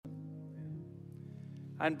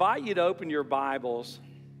I invite you to open your Bibles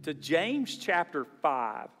to James chapter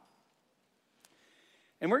 5.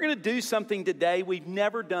 And we're going to do something today we've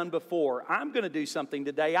never done before. I'm going to do something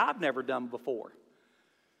today I've never done before.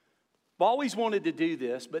 I've always wanted to do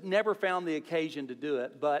this, but never found the occasion to do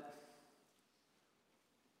it. But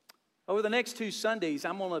over the next 2 Sundays,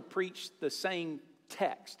 I'm going to preach the same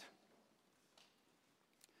text.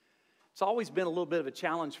 It's always been a little bit of a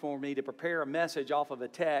challenge for me to prepare a message off of a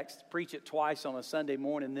text, preach it twice on a Sunday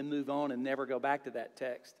morning, then move on and never go back to that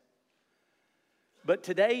text. But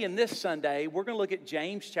today and this Sunday, we're going to look at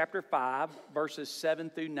James chapter 5, verses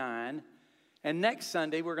 7 through 9. And next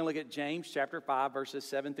Sunday, we're going to look at James chapter 5, verses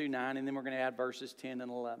 7 through 9, and then we're going to add verses 10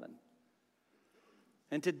 and 11.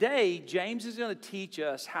 And today, James is going to teach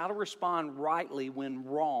us how to respond rightly when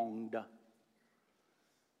wronged.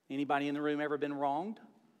 Anybody in the room ever been wronged?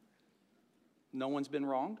 No one's been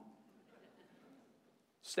wronged?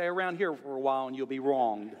 Stay around here for a while and you'll be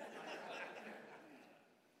wronged.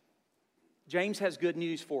 James has good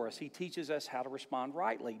news for us. He teaches us how to respond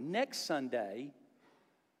rightly. Next Sunday,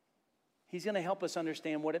 he's going to help us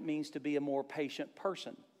understand what it means to be a more patient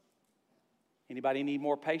person. Anybody need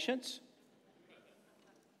more patience?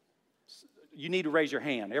 You need to raise your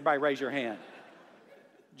hand. Everybody raise your hand.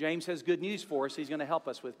 James has good news for us. He's going to help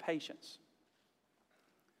us with patience.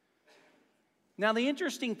 Now, the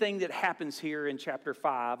interesting thing that happens here in chapter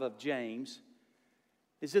 5 of James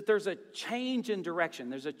is that there's a change in direction.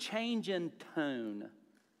 There's a change in tone.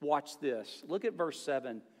 Watch this. Look at verse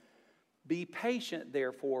 7. Be patient,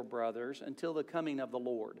 therefore, brothers, until the coming of the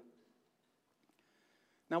Lord.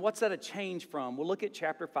 Now, what's that a change from? Well, look at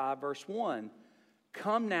chapter 5, verse 1.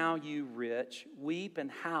 Come now, you rich, weep and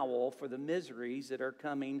howl for the miseries that are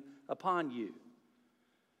coming upon you.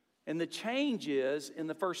 And the change is, in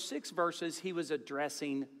the first 6 verses, he was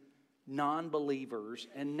addressing non-believers.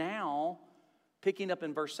 And now, picking up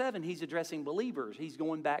in verse 7, he's addressing believers. He's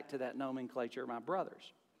going back to that nomenclature, my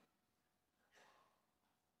brothers.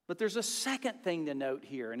 But there's a second thing to note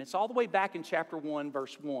here, and it's all the way back in chapter 1,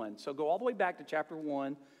 verse 1. So go all the way back to chapter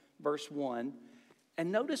 1, verse 1.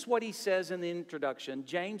 And notice what he says in the introduction.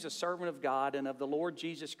 James, a servant of God and of the Lord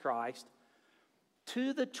Jesus Christ,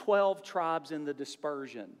 to the 12 tribes in the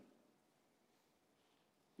dispersion.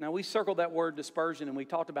 Now, we circled that word dispersion, and we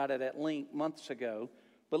talked about it at length months ago.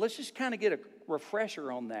 But let's just kind of get a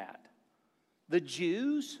refresher on that. The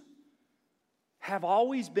Jews have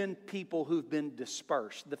always been people who've been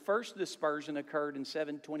dispersed. The first dispersion occurred in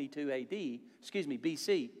 722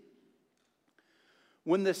 BC.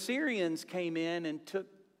 When the Syrians came in and took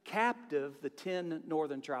captive the 10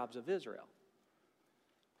 northern tribes of Israel.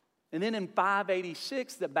 And then in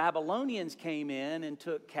 586, the Babylonians came in and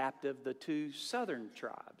took captive the 2 southern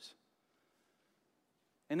tribes.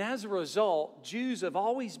 And as a result, Jews have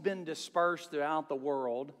always been dispersed throughout the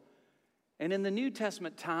world. And in the New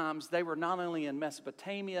Testament times, they were not only in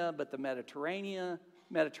Mesopotamia, but the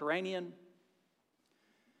Mediterranean,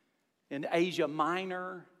 in Asia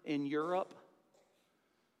Minor, in Europe.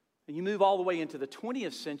 And you move all the way into the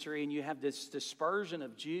 20th century, and you have this dispersion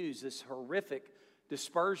of Jews, this horrific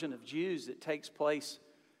dispersion of Jews that takes place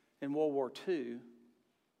in World War II.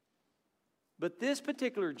 But this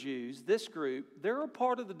particular Jews, this group, they're a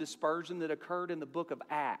part of the dispersion that occurred in the book of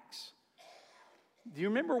Acts. Do you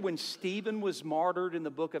remember when Stephen was martyred in the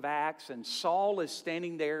book of Acts and Saul is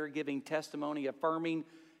standing there giving testimony, affirming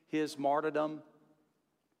his martyrdom?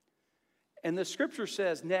 And the scripture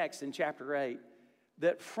says next in chapter 8,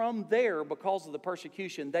 that from there, because of the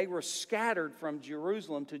persecution, they were scattered from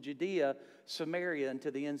Jerusalem to Judea, Samaria, and to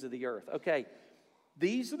the ends of the earth. Okay,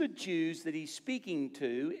 these are the Jews that he's speaking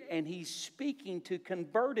to, and he's speaking to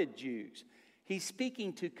converted Jews. He's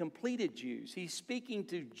speaking to completed Jews. He's speaking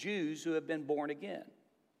to Jews who have been born again.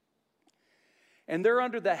 And they're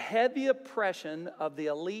under the heavy oppression of the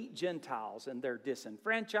elite Gentiles, and they're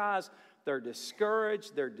disenfranchised, they're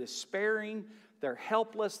discouraged, they're despairing, they're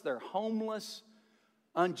helpless, they're homeless,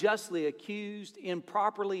 unjustly accused,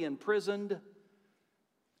 improperly imprisoned,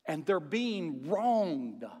 and they're being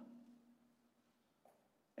wronged.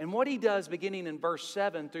 And what he does beginning in verse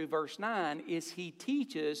 7 through verse 9 is he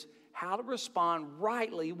teaches how to respond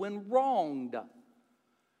rightly when wronged.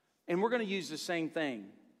 And we're going to use the same thing.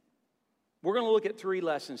 We're going to look at 3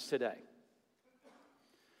 lessons today.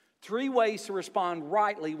 3 ways to respond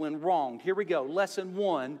rightly when wronged. Here we go. Lesson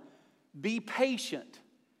 1, be patient.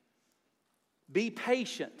 Be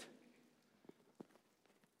patient.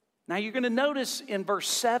 Now you're going to notice in verse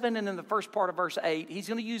 7 and in the first part of verse 8, he's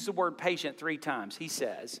going to use the word patient 3 times. He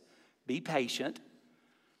says, be patient.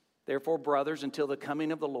 Therefore, brothers, until the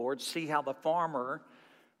coming of the Lord, see how the farmer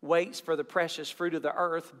waits for the precious fruit of the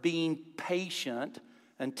earth, being patient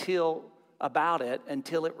until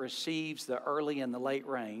it receives the early and the late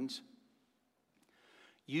rains.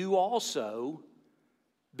 You also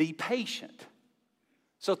be patient.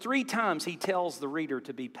 So 3 times he tells the reader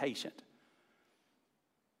to be patient.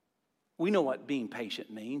 We know what being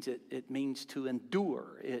patient means. It means to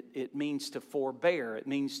endure. It means to forbear. It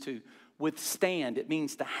means to withstand. It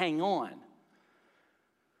means to hang on.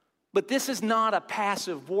 But this is not a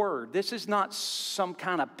passive word. This is not some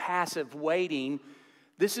kind of passive waiting.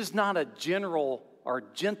 This is not a general or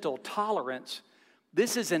gentle tolerance.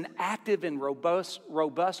 This is an active and robust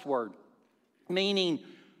word, meaning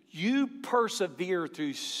you persevere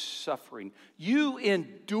through suffering. You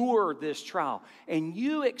endure this trial, and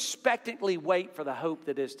you expectantly wait for the hope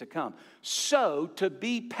that is to come. So, to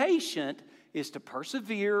be patient is to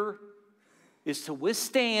persevere, is to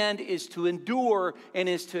withstand, is to endure, and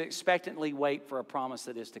is to expectantly wait for a promise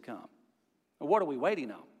that is to come. And what are we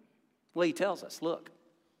waiting on? Well, he tells us, look,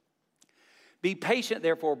 be patient,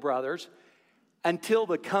 therefore, brothers, until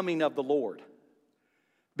the coming of the Lord.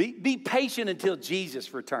 Be patient until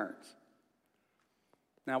Jesus returns.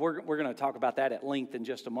 Now, we're going to talk about that at length in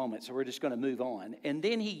just a moment, so we're just going to move on. And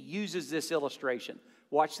then he uses this illustration.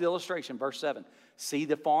 Watch the illustration, verse 7. See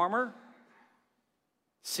the farmer?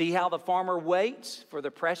 See how the farmer waits for the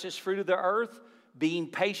precious fruit of the earth, being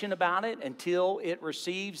patient about it until it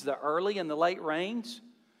receives the early and the late rains?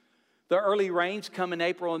 The early rains come in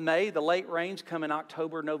April and May. The late rains come in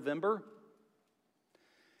October, November.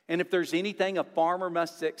 And if there's anything a farmer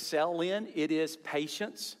must excel in, it is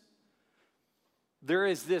patience. There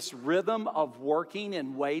is this rhythm of working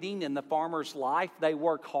and waiting in the farmer's life. They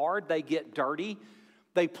work hard, they get dirty,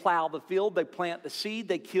 they plow the field, they plant the seed,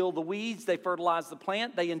 they kill the weeds, they fertilize the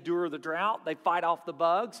plant, they endure the drought, they fight off the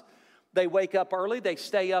bugs. They wake up early, they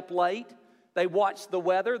stay up late, they watch the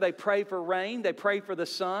weather, they pray for rain, they pray for the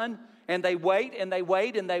sun, and they wait and they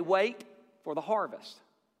wait and they wait for the harvest.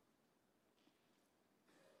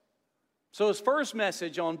 So his first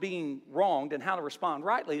message on being wronged and how to respond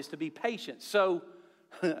rightly is to be patient. So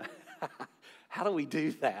how do we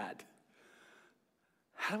do that?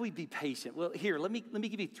 How do we be patient? Well, here, let me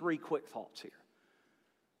give you 3 quick thoughts here.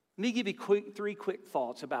 Let me give you 3 quick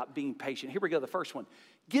thoughts about being patient. Here we go, the first one.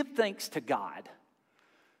 Give thanks to God.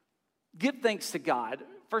 Give thanks to God.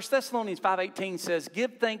 1 Thessalonians 5:18 says,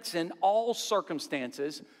 give thanks in all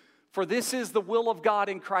circumstances, for this is the will of God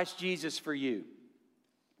in Christ Jesus for you.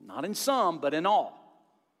 Not in some, but in all.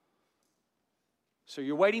 So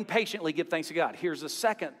you're waiting patiently, give thanks to God. Here's the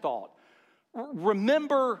second thought.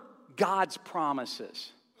 Remember God's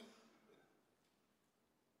promises.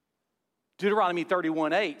 Deuteronomy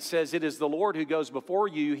 31:8 says, it is the Lord who goes before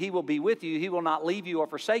you. He will be with you. He will not leave you or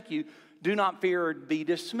forsake you. Do not fear or be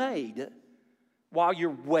dismayed. While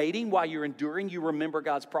you're waiting, while you're enduring, you remember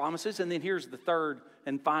God's promises. And then here's the third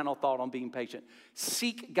and final thought on being patient.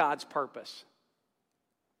 Seek God's purpose.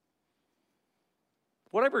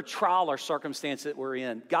 Whatever trial or circumstance that we're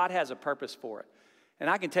in, God has a purpose for it. And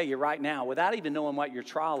I can tell you right now, without even knowing what your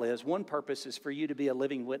trial is, one purpose is for you to be a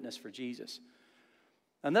living witness for Jesus.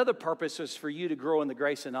 Another purpose is for you to grow in the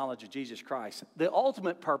grace and knowledge of Jesus Christ. The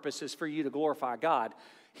ultimate purpose is for you to glorify God.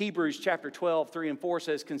 Hebrews chapter 12, 3 and 4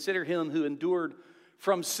 says, consider him who endured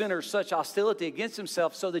from sinners such hostility against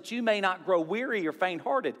himself, so that you may not grow weary or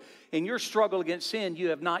faint-hearted. In your struggle against sin, you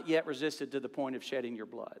have not yet resisted to the point of shedding your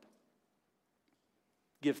blood.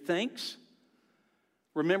 Give thanks.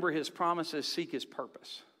 Remember his promises. Seek his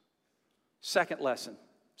purpose. Second lesson.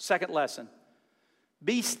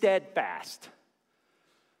 Be steadfast.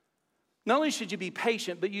 Not only should you be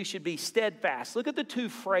patient, but you should be steadfast. Look at the 2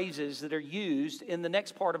 phrases that are used in the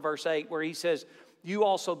next part of verse 8 where he says, you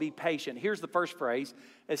also be patient. Here's the first phrase,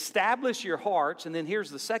 establish your hearts. And then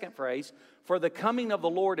here's the second phrase, for the coming of the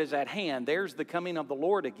Lord is at hand. There's the coming of the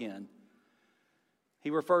Lord again.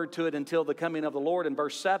 He referred to it until the coming of the Lord in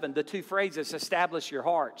verse 7. The 2 phrases, establish your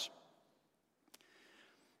hearts.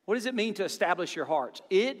 What does it mean to establish your hearts?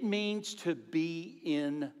 It means to be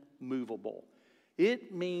immovable.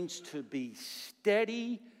 It means to be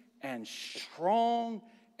steady and strong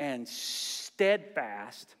and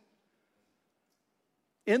steadfast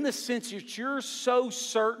in the sense that you're so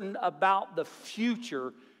certain about the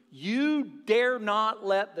future, you dare not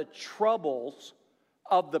let the troubles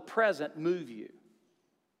of the present move you.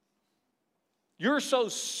 You're so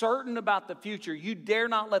certain about the future, you dare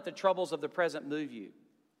not let the troubles of the present move you.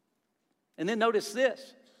 And then notice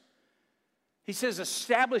this. He says,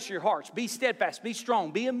 establish your hearts, be steadfast, be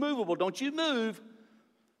strong, be immovable. Don't you move,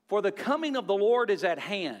 for the coming of the Lord is at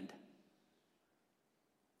hand.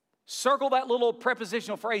 Circle that little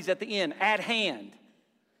prepositional phrase at the end, at hand.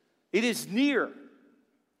 It is near.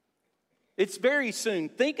 It's very soon.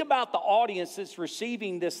 Think about the audience that's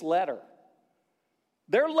receiving this letter.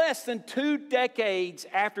 They're less than 2 decades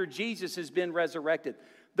after Jesus has been resurrected.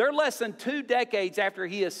 They're less than 2 decades after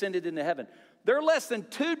he ascended into heaven. They're less than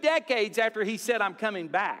 2 decades after he said, I'm coming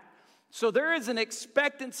back. So there is an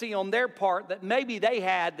expectancy on their part that maybe they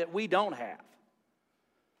had that we don't have.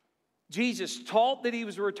 Jesus taught that he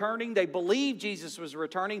was returning. They believed Jesus was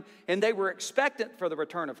returning, and they were expectant for the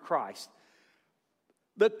return of Christ.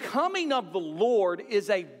 The coming of the Lord is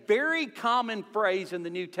a very common phrase in the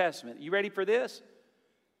New Testament. You ready for this?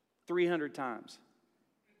 300 times.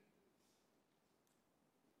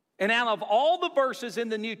 And out of all the verses in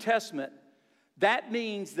the New Testament, that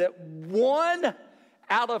means that 1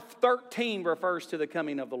 out of 13 refers to the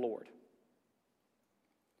coming of the Lord.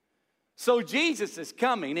 So Jesus is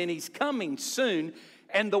coming, and he's coming soon.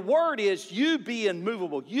 And the word is, you be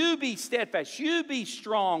immovable, you be steadfast, you be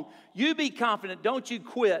strong, you be confident, don't you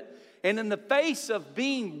quit. And in the face of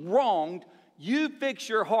being wronged, you fix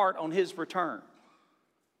your heart on his return.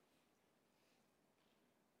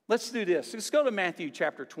 Let's do this. Let's go to Matthew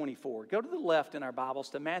chapter 24. Go to the left in our Bibles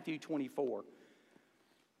to Matthew 24.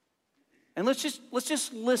 And let's just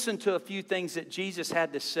listen to a few things that Jesus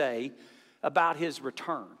had to say about his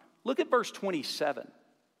return. Look at verse 27.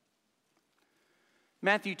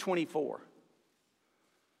 Matthew 24.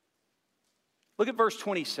 Look at verse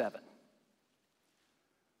 27.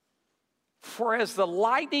 For as the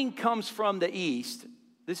lightning comes from the east,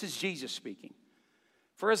 this is Jesus speaking.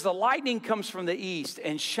 For as the lightning comes from the east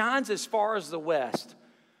and shines as far as the west,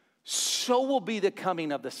 so will be the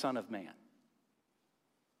coming of the Son of Man.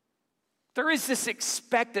 There is this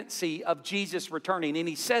expectancy of Jesus returning, and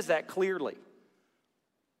he says that clearly.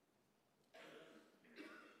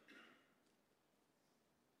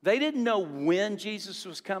 They didn't know when Jesus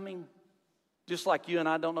was coming, just like you and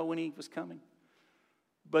I don't know when he was coming,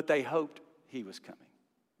 but they hoped he was coming.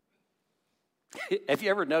 Have you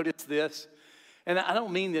ever noticed this? And I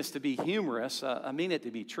don't mean this to be humorous, I mean it to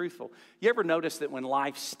be truthful. You ever notice that when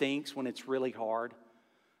life stinks, when it's really hard,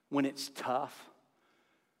 when it's tough,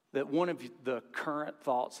 that one of the current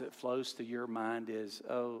thoughts that flows through your mind is,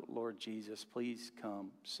 oh, Lord Jesus, please come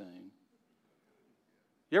soon.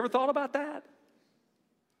 You ever thought about that?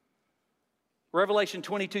 Revelation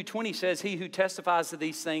 22:20 says, he who testifies to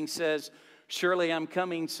these things says, surely I'm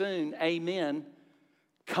coming soon. Amen.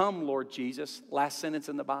 Come, Lord Jesus. Last sentence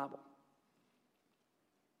in the Bible.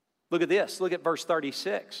 Look at this. Look at verse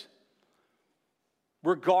 36.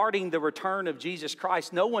 Regarding the return of Jesus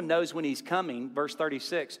Christ, no one knows when he's coming. Verse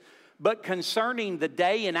 36. But concerning the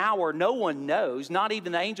day and hour, no one knows, not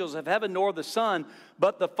even the angels of heaven nor the Son,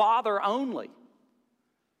 but the Father only.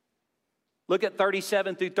 Look at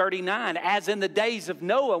 37 through 39. As in the days of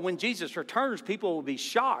Noah, when Jesus returns, people will be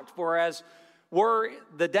shocked. For as were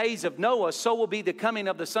the days of Noah, so will be the coming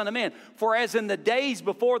of the Son of Man. For as in the days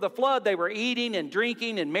before the flood, they were eating and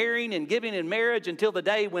drinking and marrying and giving in marriage until the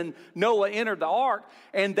day when Noah entered the ark,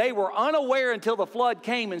 and they were unaware until the flood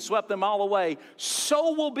came and swept them all away.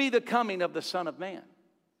 So will be the coming of the Son of Man.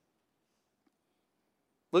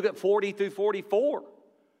 Look at 40 through 44.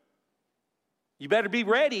 You better be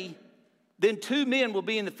ready. Then 2 men will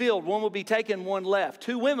be in the field, one will be taken, one left.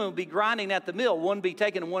 2 women will be grinding at the mill, one will be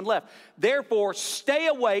taken and one left. Therefore, stay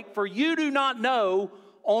awake, for you do not know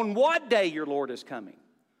on what day your Lord is coming.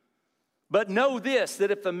 But know this, that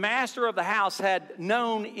if the master of the house had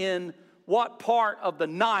known in what part of the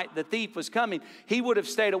night the thief was coming, he would have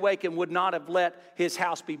stayed awake and would not have let his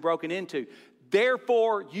house be broken into.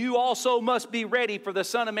 Therefore, you also must be ready, for the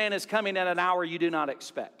Son of Man is coming at an hour you do not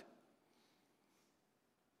expect.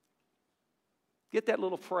 Get that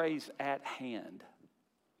little phrase, at hand.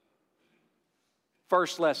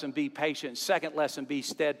 First lesson, be patient. Second lesson, be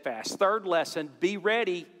steadfast. Third lesson, be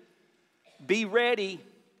ready. Be ready.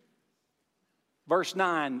 Verse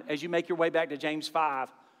 9, as you make your way back to James 5.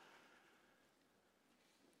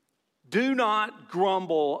 Do not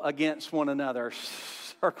grumble against one another.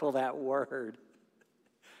 Circle that word.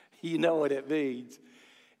 You know what it means.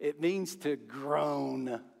 It means to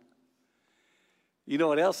groan. You know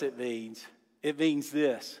what else it means? It means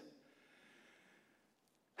this.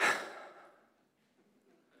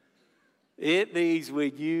 It means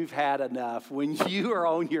when you've had enough, when you are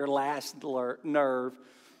on your last nerve,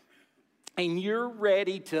 and you're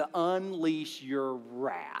ready to unleash your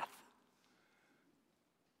wrath.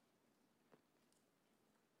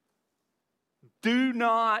 Do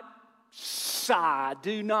not sigh,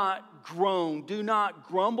 do not groan, do not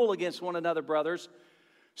grumble against one another, brothers,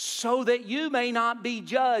 so that you may not be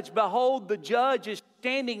judged. Behold, the judge is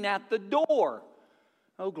standing at the door.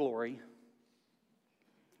 Oh, glory.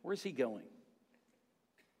 Where's he going?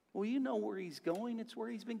 Well, you know where he's going. It's where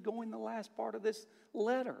he's been going the last part of this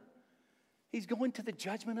letter. He's going to the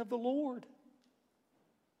judgment of the Lord.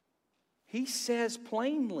 He says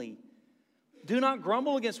plainly, do not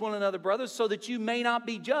grumble against one another, brothers, so that you may not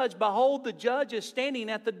be judged. Behold, the judge is standing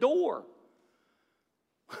at the door.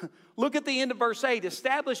 Look at the end of verse 8.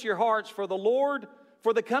 Establish your hearts, for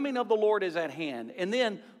the coming of the Lord is at hand. And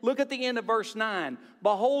then look at the end of verse 9.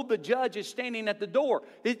 Behold, the judge is standing at the door.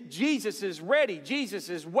 Jesus is ready. Jesus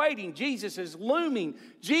is waiting. Jesus is looming.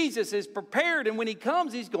 Jesus is prepared. And when he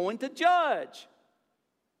comes, he's going to judge.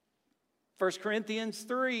 1 Corinthians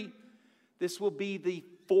 3. This will be the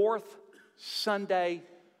fourth Sunday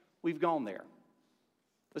we've gone there.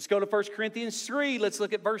 Let's go to 1 Corinthians 3. Let's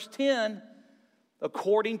look at verse 10.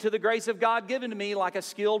 According to the grace of God given to me, like a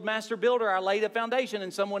skilled master builder, I laid a foundation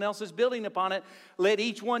and someone else is building upon it. Let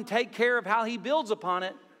each one take care of how he builds upon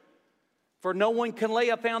it. For no one can lay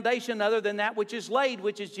a foundation other than that which is laid,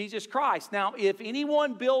 which is Jesus Christ. Now, if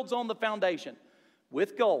anyone builds on the foundation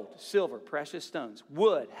with gold, silver, precious stones,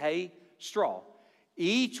 wood, hay, straw,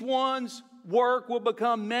 each one's work will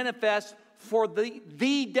become manifest, for the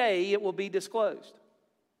day it will be disclosed.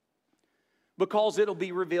 Because it will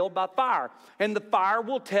be revealed by fire. And the fire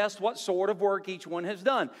will test what sort of work each one has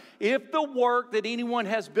done. If the work that anyone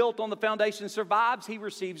has built on the foundation survives, he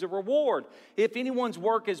receives a reward. If anyone's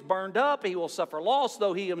work is burned up, he will suffer loss,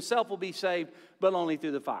 though he himself will be saved, but only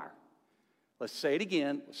through the fire. Let's say it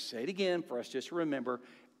again. Let's say it again for us just to remember.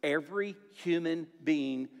 Every human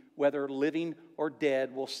being, whether living or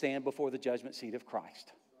dead, will stand before the judgment seat of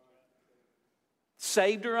Christ.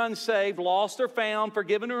 Saved or unsaved, lost or found,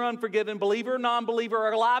 forgiven or unforgiven, believer or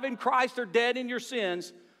non-believer, alive in Christ or dead in your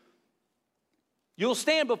sins, you'll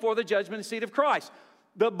stand before the judgment seat of Christ.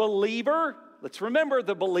 The believer, let's remember,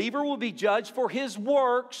 the believer will be judged for his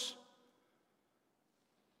works.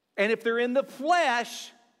 And if they're in the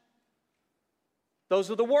flesh,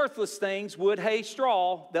 those are the worthless things, wood, hay,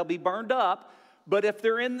 straw, they'll be burned up. But if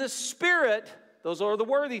they're in the Spirit, those are the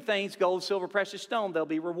worthy things, gold, silver, precious stone, they'll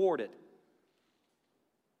be rewarded.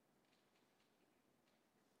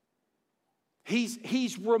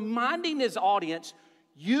 He's reminding his audience,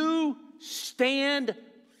 you stand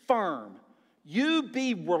firm. You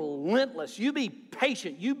be relentless. You be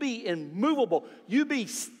patient. You be immovable. You be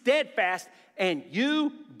steadfast. And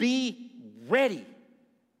you be ready.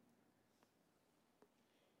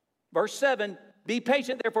 Verse 7, be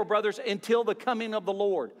patient, therefore, brothers, until the coming of the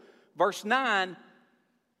Lord. Verse 9,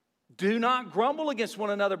 do not grumble against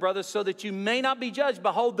one another, brothers, so that you may not be judged.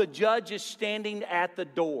 Behold, the judge is standing at the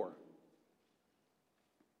door.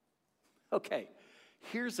 Okay,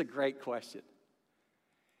 here's a great question.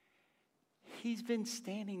 He's been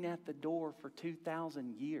standing at the door for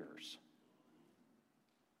 2,000 years.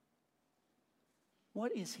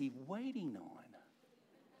 What is he waiting on?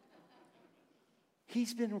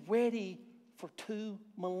 He's been ready for 2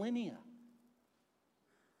 millennia.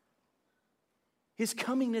 His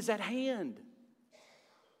coming is at hand.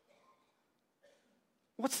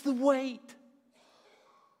 What's the wait?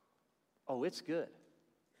 Oh, it's good.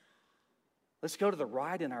 Let's go to the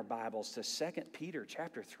right in our Bibles to 2 Peter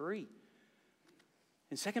chapter 3.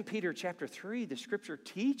 In 2 Peter chapter 3, the scripture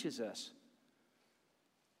teaches us,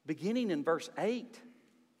 beginning in verse 8,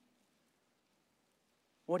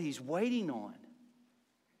 what he's waiting on.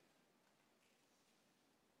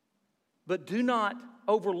 But do not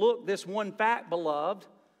overlook this one fact, beloved,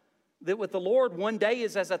 that with the Lord 1 day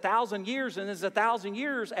is as 1,000 years, and as 1,000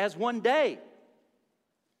 years as 1 day.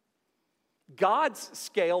 God's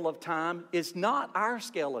scale of time is not our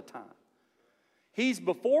scale of time. He's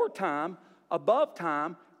before time, above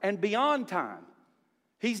time, and beyond time.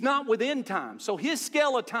 He's not within time. So his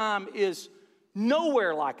scale of time is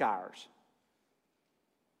nowhere like ours.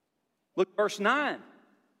 Look at verse 9.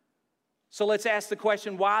 So let's ask the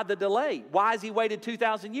question, why the delay? Why has he waited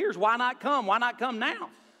 2,000 years? Why not come? Why not come now?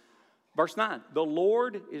 Verse 9, the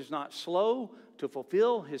Lord is not slow to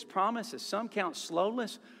fulfill his promise, as some count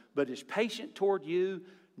slowness, but is patient toward you,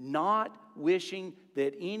 not wishing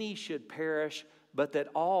that any should perish, but that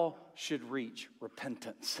all should reach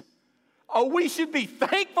repentance. Oh, we should be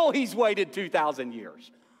thankful he's waited 2,000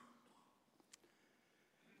 years.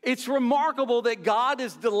 It's remarkable that God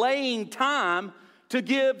is delaying time to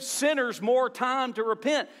give sinners more time to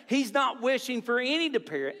repent. He's not wishing for any to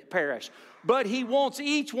perish, but he wants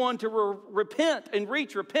each one to repent and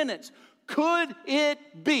reach repentance. Could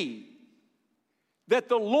it be that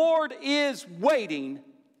the Lord is waiting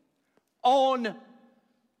on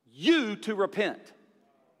you to repent?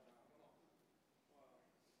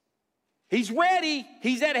 He's ready.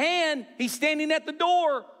 He's at hand. He's standing at the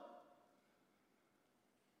door.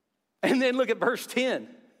 And then look at verse 10.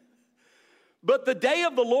 But the day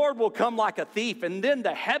of the Lord will come like a thief, and then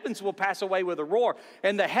the heavens will pass away with a roar,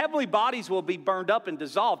 and the heavenly bodies will be burned up and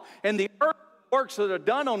dissolved, and the earth works that are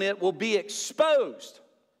done on it will be exposed.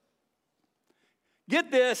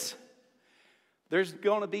 Get this. There's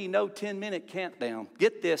going to be no 10-minute countdown.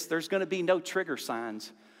 Get this. There's going to be no trigger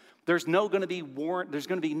signs. There's going to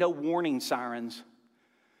be no warning sirens.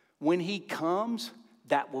 When he comes,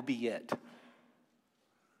 that will be it.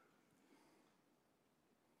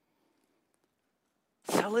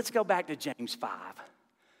 So let's go back to James 5.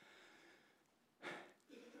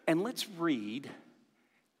 And let's read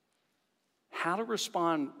how to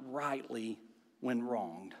respond rightly when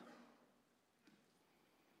wronged.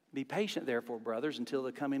 Be patient, therefore, brothers, until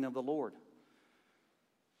the coming of the Lord.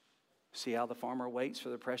 See how the farmer waits for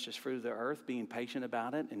the precious fruit of the earth, being patient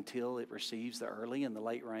about it until it receives the early and the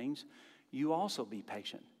late rains. You also be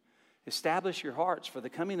patient. Establish your hearts, for the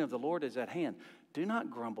coming of the Lord is at hand. Do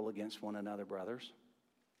not grumble against one another, brothers,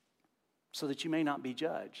 so that you may not be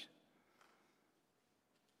judged.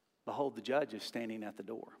 Behold, the judge is standing at the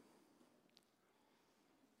door.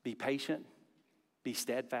 Be patient, be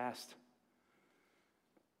steadfast,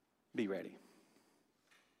 be ready.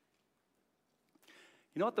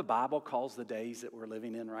 You know what the Bible calls the days that we're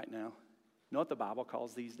living in right now? You know what the Bible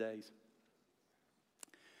calls these days?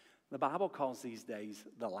 The Bible calls these days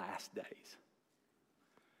the last days.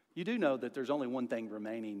 You do know that there's only one thing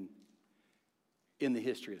remaining in the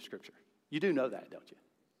history of Scripture. You do know that, don't you?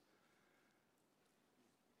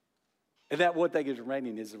 And that one thing is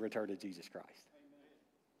remaining is the return of Jesus Christ.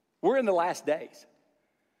 We're in the last days.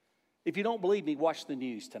 If you don't believe me, watch the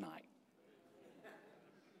news tonight.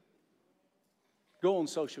 Go on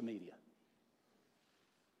social media.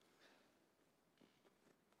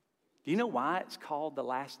 Do you know why it's called the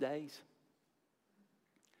last days?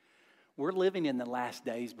 We're living in the last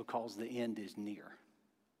days because the end is near.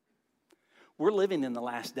 We're living in the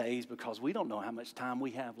last days because we don't know how much time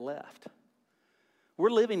we have left.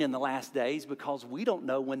 We're living in the last days because we don't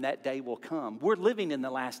know when that day will come. We're living in the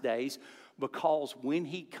last days because when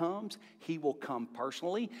he comes, he will come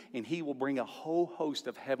personally and he will bring a whole host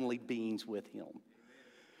of heavenly beings with him.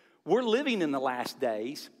 We're living in the last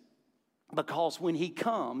days because when he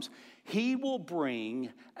comes, he will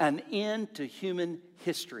bring an end to human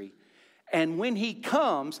history. And when he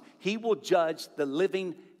comes, he will judge the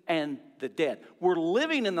living and the dead. We're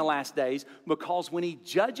living in the last days because when he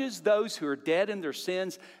judges those who are dead in their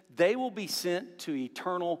sins, they will be sent to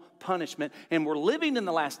eternal punishment. And we're living in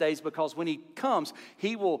the last days because when he comes,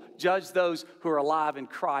 he will judge those who are alive in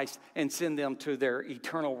Christ and send them to their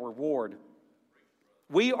eternal reward.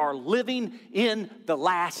 We are living in the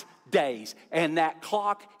last days, and that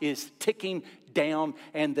clock is ticking down,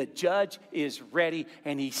 and the judge is ready,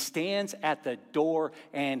 and he stands at the door,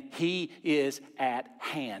 and he is at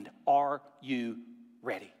hand. Are you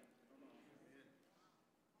ready?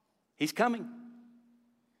 He's coming.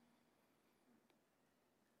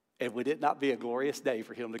 And would it not be a glorious day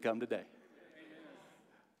for him to come today?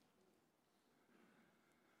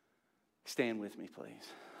 Stand with me,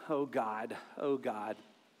 please. Oh God, oh God.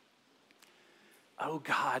 Oh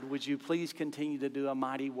God, would you please continue to do a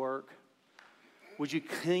mighty work? Would you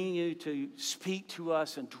continue to speak to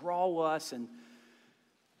us and draw us? And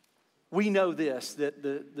we know this, that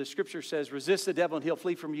the scripture says, resist the devil and he'll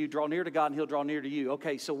flee from you. Draw near to God and he'll draw near to you.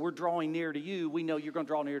 Okay, so we're drawing near to you. We know you're going to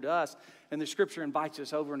draw near to us. And the scripture invites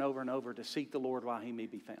us over and over and over to seek the Lord while he may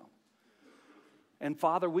be found. And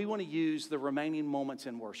Father, we want to use the remaining moments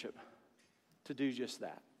in worship to do just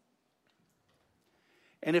that.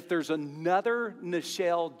 And if there's another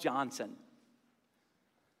Nichelle Johnson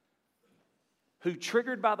who,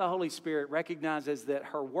 triggered by the Holy Spirit, recognizes that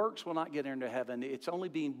her works will not get her into heaven, it's only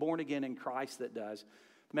being born again in Christ that does,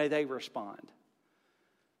 may they respond.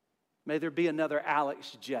 May there be another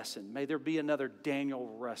Alex Jessen. May there be another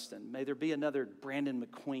Daniel Rustin. May there be another Brandon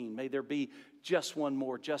McQueen. May there be just one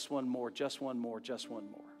more, just one more, just one more, just one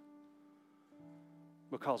more.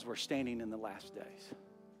 Because we're standing in the last days.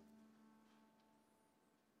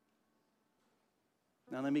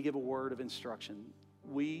 Now let me give a word of instruction.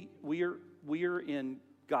 We are in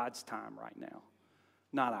God's time right now,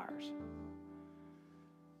 not ours.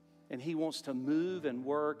 And he wants to move and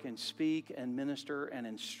work and speak and minister and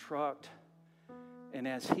instruct. And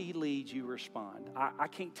as he leads, you respond. I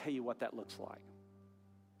can't tell you what that looks like.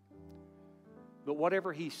 But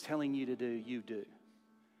whatever he's telling you to do, you do.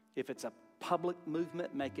 If it's a public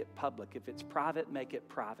movement, make it public. If it's private, make it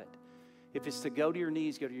private. If it's to go to your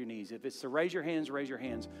knees, go to your knees. If it's to raise your hands, raise your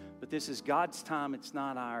hands. But this is God's time, it's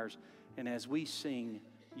not ours. And as we sing,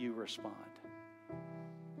 you respond.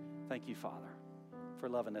 Thank you, Father, for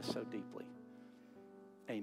loving us so deeply.